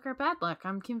good luck or bad luck?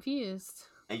 I'm confused.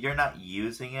 You're not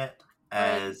using it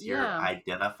as your Yeah.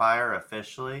 identifier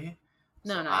officially,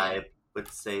 No, so not yet. I would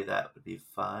say that would be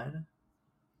fine.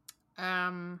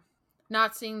 Um,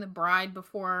 not seeing the bride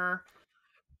before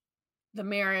the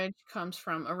marriage comes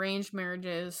from arranged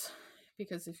marriages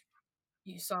because if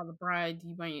you saw the bride,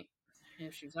 you might,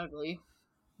 if she's ugly,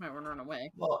 might want to run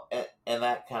away. Well, and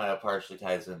that kind of partially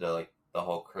ties into like the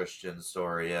whole Christian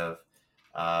story of,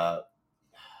 uh,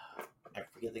 I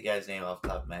forget the guy's name off the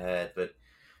top of my head, but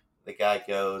the guy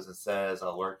goes and says,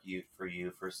 "I'll work for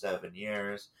you for 7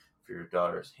 years for your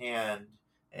daughter's hand,"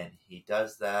 and he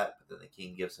does that. But then the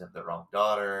king gives him the wrong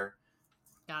daughter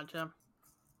Gotcha.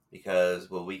 because,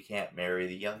 well, we can't marry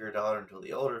the younger daughter until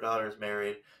the older daughter is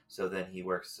married. So then he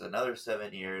works another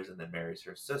 7 years and then marries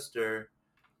her sister,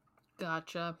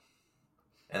 Gotcha.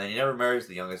 and then he never marries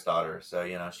the youngest daughter. So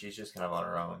she's just kind of on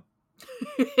her own.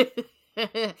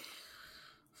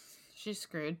 She's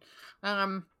screwed.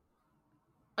 Um,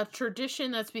 a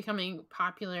tradition that's becoming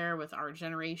popular with our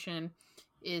generation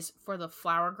is for the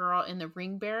flower girl and the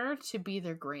ring bearer to be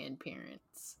their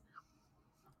grandparents.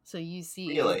 So you see,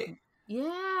 Really?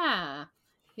 yeah,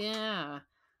 yeah,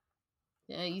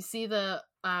 yeah. You see the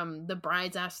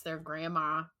brides ask their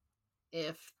grandma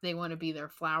if they want to be their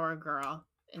flower girl,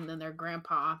 and then their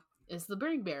grandpa is the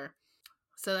ring bearer.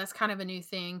 So that's kind of a new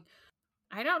thing.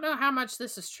 I don't know how much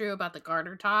this is true about the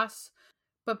garter toss,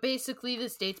 but basically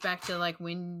this dates back to like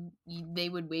when they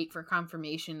would wait for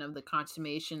confirmation of the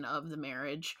consummation of the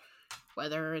marriage,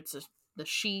 whether it's the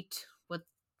sheet with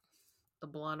the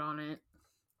blood on it,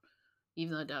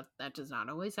 even though that does not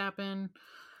always happen,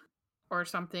 or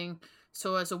something.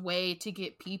 So as a way to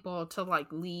get people to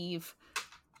like leave,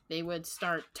 they would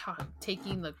start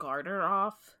taking the garter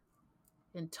off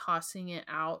and tossing it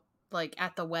out like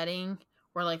at the wedding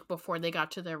or like before they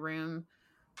got to their room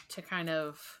to kind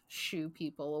of shoo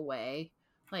people away.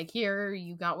 Like, here,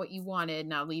 you got what you wanted,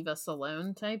 now leave us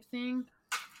alone type thing.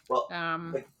 Well,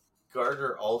 Um, the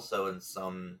garter also in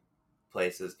some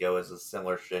places go as a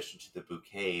similar tradition to the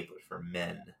bouquet, but for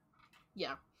men.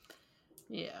 yeah.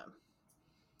 Yeah.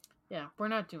 Yeah. We're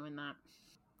not doing that.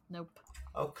 Nope.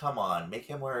 Oh, come on, make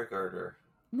him wear a garter.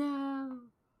 No.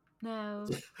 No.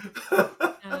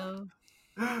 No.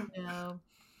 No.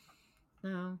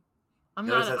 No.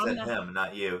 Notice I I'm said not him,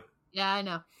 not you. yeah, I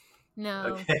know.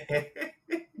 No. Okay.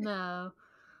 No.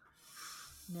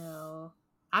 No.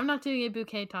 I'm not doing a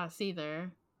bouquet toss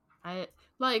either. I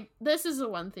like this is the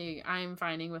one thing I'm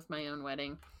finding with my own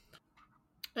wedding.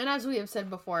 And as we have said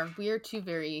before, we are two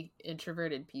very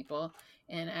introverted people.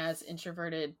 And as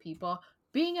introverted people,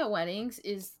 being at weddings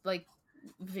is like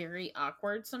very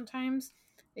awkward sometimes,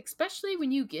 especially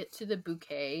when you get to the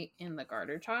bouquet and the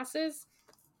garter tosses.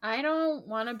 I don't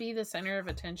want to be the center of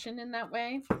attention in that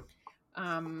way.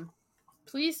 Um,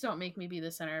 please don't make me be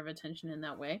the center of attention in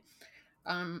that way.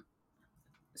 Um,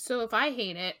 so if I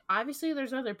hate it, obviously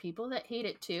there's other people that hate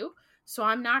it too. So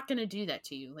I'm not gonna do that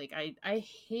to you. Like I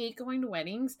hate going to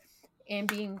weddings and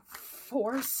being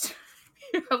forced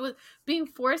being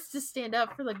forced to stand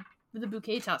up for like for the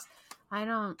bouquet toss. I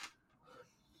don't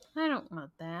I don't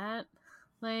want that.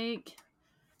 Like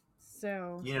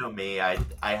so You know me, I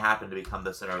happen to become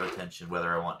the center of attention whether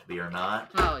I want to be or not.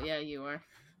 oh yeah, you are.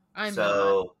 I'm not.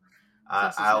 So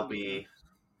This is I'll gonna be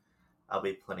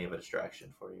be plenty of a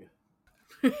distraction for you.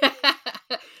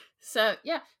 fun. So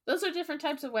yeah, those are different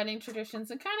types of wedding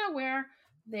traditions and kind of where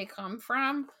they come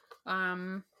from.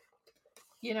 Um,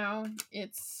 you know,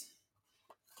 it's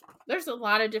there's a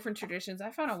lot of different traditions. I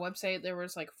found a website there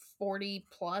was like 40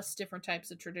 plus different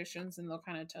types of traditions, and they'll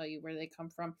kind of tell you where they come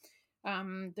from.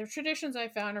 The traditions I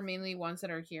found are mainly ones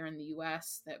that are here in the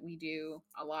U.S. that we do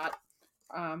a lot.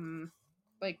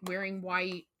 Like wearing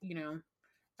white, you know,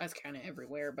 that's kind of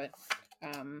everywhere, but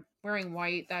wearing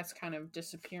white, that's kind of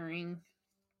disappearing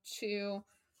too.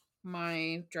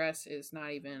 My dress is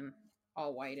not even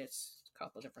all white; it's a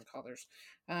couple different colors.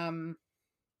 Um,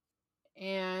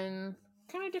 and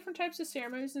kind of different types of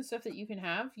ceremonies and stuff that you can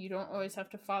have. You don't always have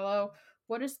to follow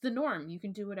what is the norm. You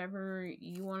can do whatever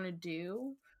you want to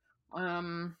do.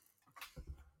 Um,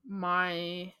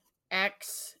 my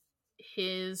ex,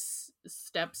 his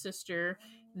stepsister,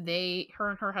 her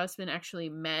and her husband actually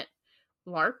met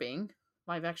LARPing,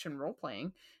 live action role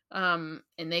playing. And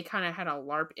they kind of had a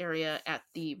LARP area at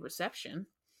the reception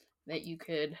that you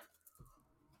could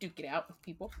duke it out with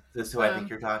people. Is this who I think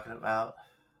you're talking about?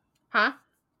 Huh?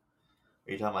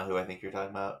 Are you talking about who I think you're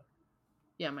talking about?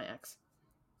 Yeah, my ex.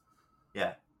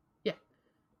 Yeah. Yeah.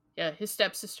 Yeah, his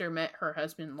stepsister met her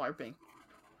husband LARPing.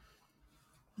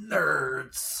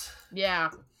 Nerds. Yeah.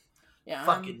 Yeah.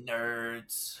 Fucking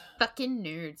nerds. Fucking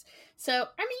nerds. So, I mean,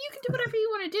 you can do whatever you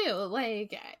want to do.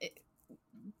 Like,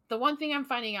 the one thing I'm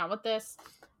finding out with this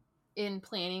in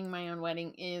planning my own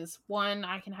wedding is one,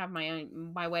 I can have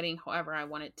my wedding however I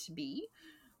want it to be.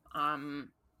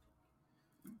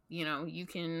 You know, you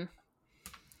can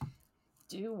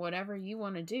do whatever you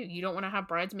want to do. You don't want to have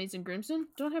bridesmaids and groomsmen?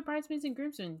 Don't have bridesmaids and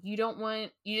groomsmen. You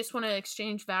just want to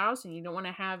exchange vows and you don't want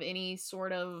to have any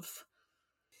sort of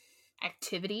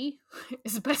activity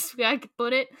is the best way I could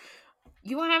put it.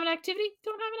 You want to have an activity?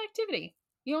 Don't have an activity.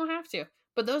 You don't have to.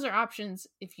 But those are options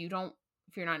if you're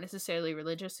not necessarily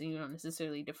religious and you don't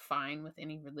necessarily define with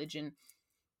any religion.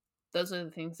 Those are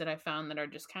the things that I found that are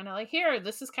just kind of like, here,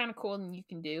 this is kind of cool and you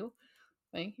can do.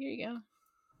 Like, here you go.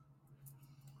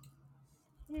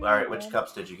 All right, which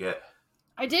cups did you get?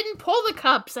 I didn't pull the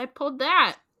cups. I pulled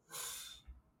that.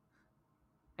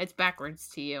 It's backwards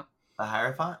to you. The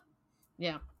Hierophant?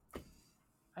 Yeah.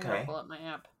 I gotta pull up my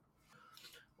app.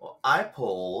 Well, I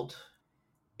pulled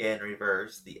in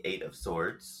reverse the Eight of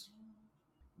Swords,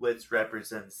 which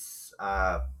represents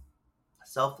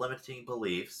self-limiting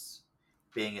beliefs,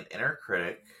 being an inner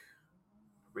critic,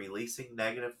 releasing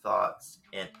negative thoughts,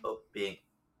 and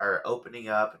opening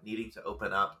up, needing to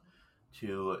open up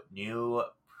to new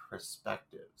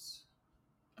perspectives.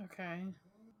 Okay.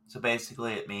 So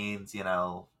basically, it means, you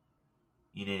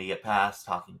need to get past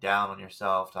talking down on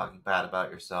yourself, talking bad about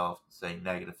yourself, saying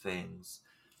negative things,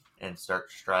 and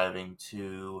start striving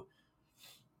to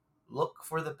look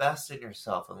for the best in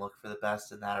yourself and look for the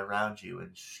best in that around you and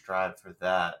strive for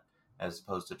that, as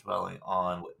opposed to dwelling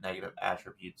on what negative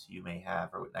attributes you may have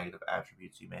or what negative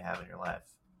attributes you may have in your life.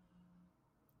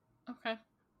 Okay.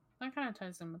 That kind of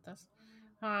ties in with this.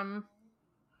 How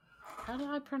do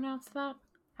I pronounce that?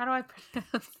 How do I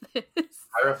pronounce this?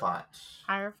 Hierophant.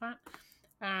 Hierophant.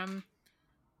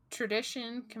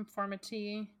 Tradition,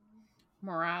 conformity,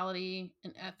 morality,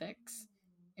 and ethics.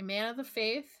 A man of the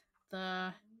faith,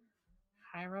 the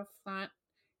Hierophant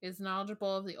is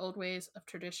knowledgeable of the old ways of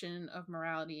tradition of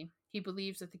morality. He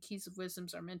believes that the keys of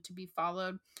wisdoms are meant to be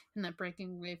followed and that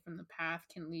breaking away from the path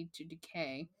can lead to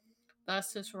decay.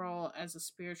 Thus, his role is as a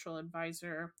spiritual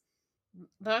advisor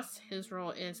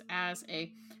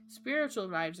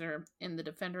and the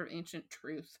defender of ancient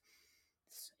truth.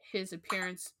 His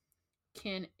appearance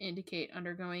can indicate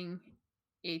undergoing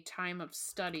a time of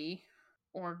study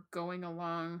or going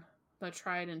along the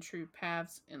tried and true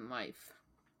paths in life.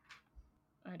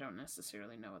 I don't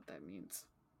necessarily know what that means.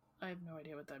 I have no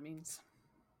idea what that means.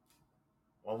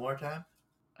 One more time?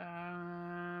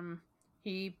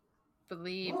 He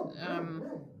believe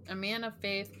a man of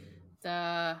faith,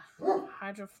 the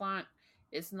Hierophant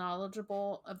is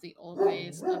knowledgeable of the old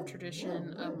ways of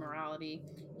tradition of morality.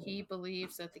 He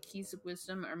believes that the keys of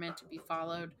wisdom are meant to be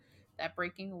followed, that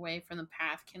breaking away from the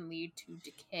path can lead to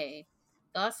decay.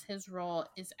 Thus, his role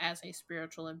is as a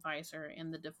spiritual advisor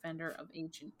and the defender of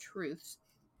ancient truths.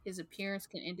 His appearance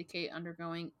can indicate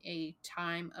undergoing a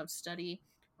time of study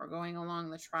or going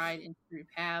along the tried and true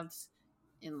paths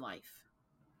in life.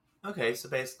 Okay, so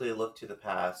basically look to the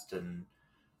past and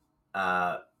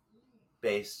uh,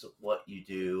 base what you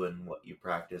do and what you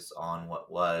practice on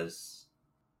what was,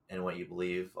 and what you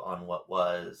believe on what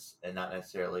was, and not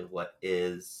necessarily what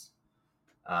is.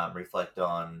 Reflect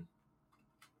on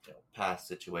past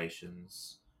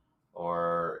situations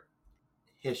or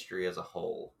history as a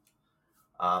whole.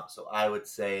 So I would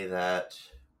say that,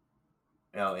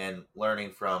 in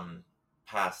learning from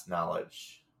past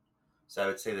knowledge, so I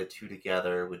would say the two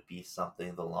together would be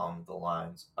something along the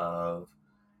lines of,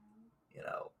 you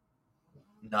know,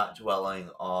 not dwelling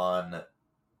on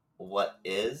what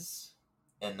is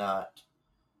and not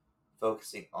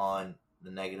focusing on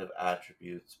the negative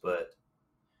attributes, but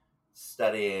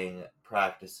studying,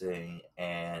 practicing,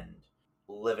 and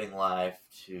living life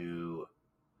to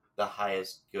the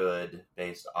highest good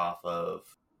based off of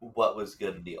what was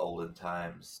good in the olden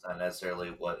times, not necessarily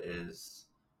what is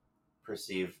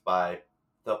perceived by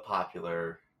the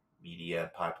popular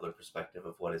media, popular perspective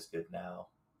of what is good now.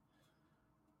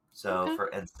 So, Okay. for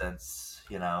instance,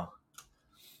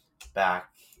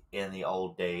 back in the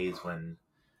old days when,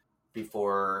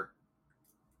 before,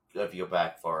 if you go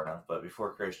back far enough, but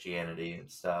before Christianity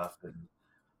and stuff, and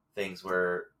things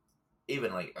were,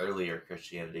 even like earlier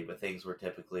Christianity, but things were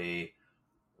typically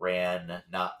ran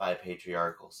not by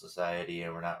patriarchal society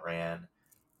and were not ran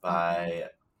Mm-hmm. by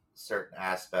certain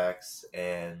aspects,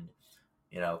 and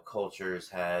cultures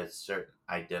had certain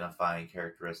identifying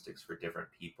characteristics for different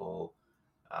people,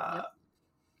 uh, Yep.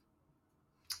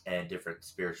 and different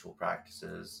spiritual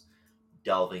practices,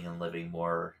 delving and living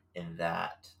more in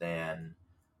that than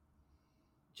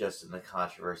just in the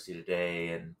controversy today,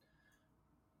 and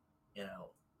you know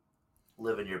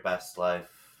living your best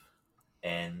life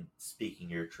and speaking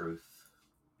your truth.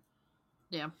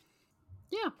 Yeah.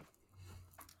 Yeah.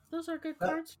 Those are good But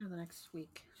cards for the next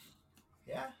week.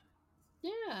 yeah,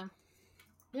 Yeah.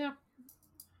 Yeah.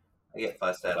 I get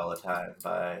fussed at all the time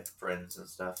by friends and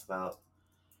stuff about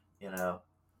you know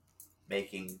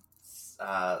making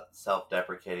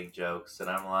self-deprecating jokes, and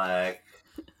I'm like,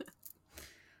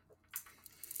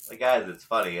 guys, it's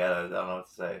funny. I don't know what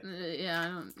to say. Yeah, I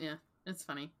don't. Yeah, it's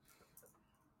funny.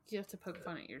 You have to poke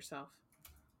fun at yourself.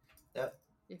 Yep.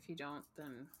 If you don't,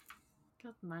 then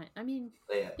God my. I mean,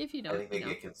 Yeah, if you I don't, think you they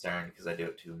don't. get concerned because I do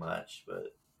it too much,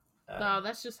 but No,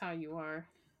 that's just how you are.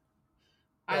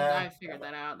 yeah, I figured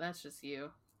that out. That's just you.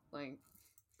 Like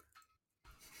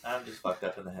I'm just fucked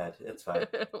up in the head. It's fine.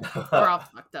 we're all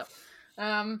fucked up.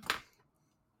 Um,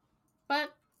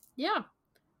 but yeah.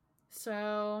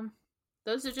 So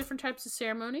those are different types of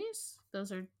ceremonies.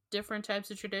 Those are different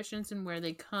types of traditions and where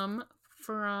they come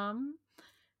from.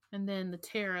 And then the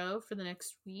tarot for the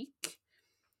next week.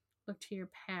 Look to your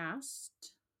past.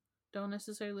 Don't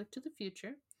necessarily look to the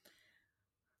future.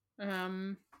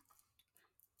 Um,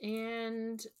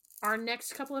 and our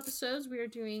next couple episodes, we are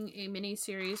doing a mini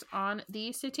series on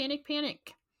the Satanic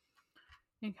Panic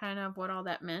and kind of what all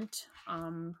that meant.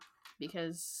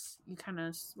 Because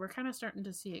we're kind of starting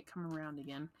to see it come around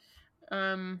again.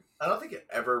 I don't think it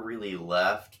ever really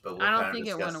left, but we'll I don't kind of think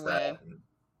it went discuss that. away. And,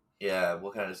 yeah,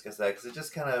 we'll kind of discuss that because it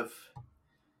just kind of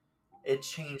it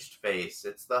changed face.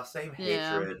 It's the same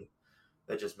Yeah, hatred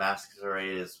that just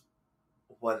masquerades as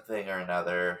one thing or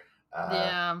another. Uh,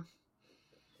 yeah,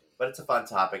 but it's a fun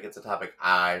topic. It's a topic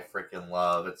I freaking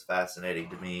love. It's fascinating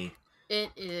to me. it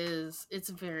is. It's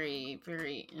very,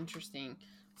 very interesting.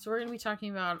 So we're gonna be talking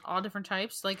about all different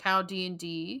types, like how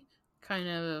D&D kind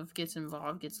of gets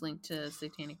involved, gets linked to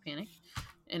Satanic Panic,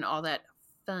 and all that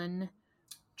fun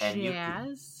And you can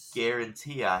jazz.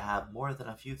 guarantee I have more than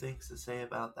a few things to say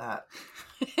about that.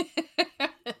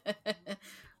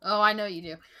 Oh, I know you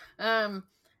do.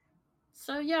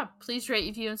 So yeah, please rate,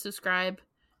 review, and subscribe.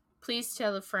 Please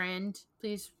tell a friend.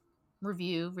 Please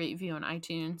rate, review on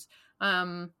iTunes.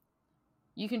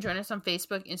 You can join us on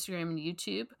Facebook, Instagram, and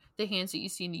YouTube. The hands that you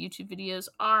see in the YouTube videos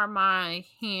are my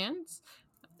hands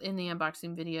in the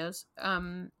unboxing videos.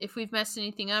 If we've messed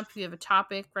anything up, if you have a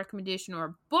topic recommendation or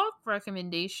a book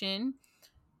recommendation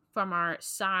from our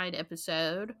side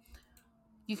episode,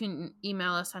 you can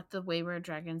email us at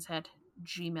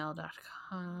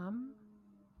thewaywarddragons@gmail.com.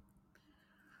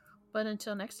 But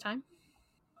until next time.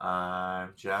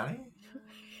 I'm Johnny.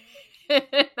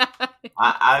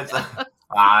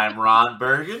 I'm Ron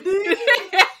Burgundy.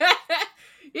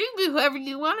 You can be whoever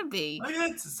you want to be. Oh, yeah,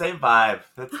 it's the same vibe.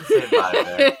 That's the same vibe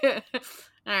there.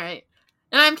 All right.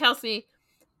 And I'm Kelsey.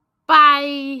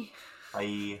 Bye.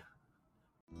 Bye.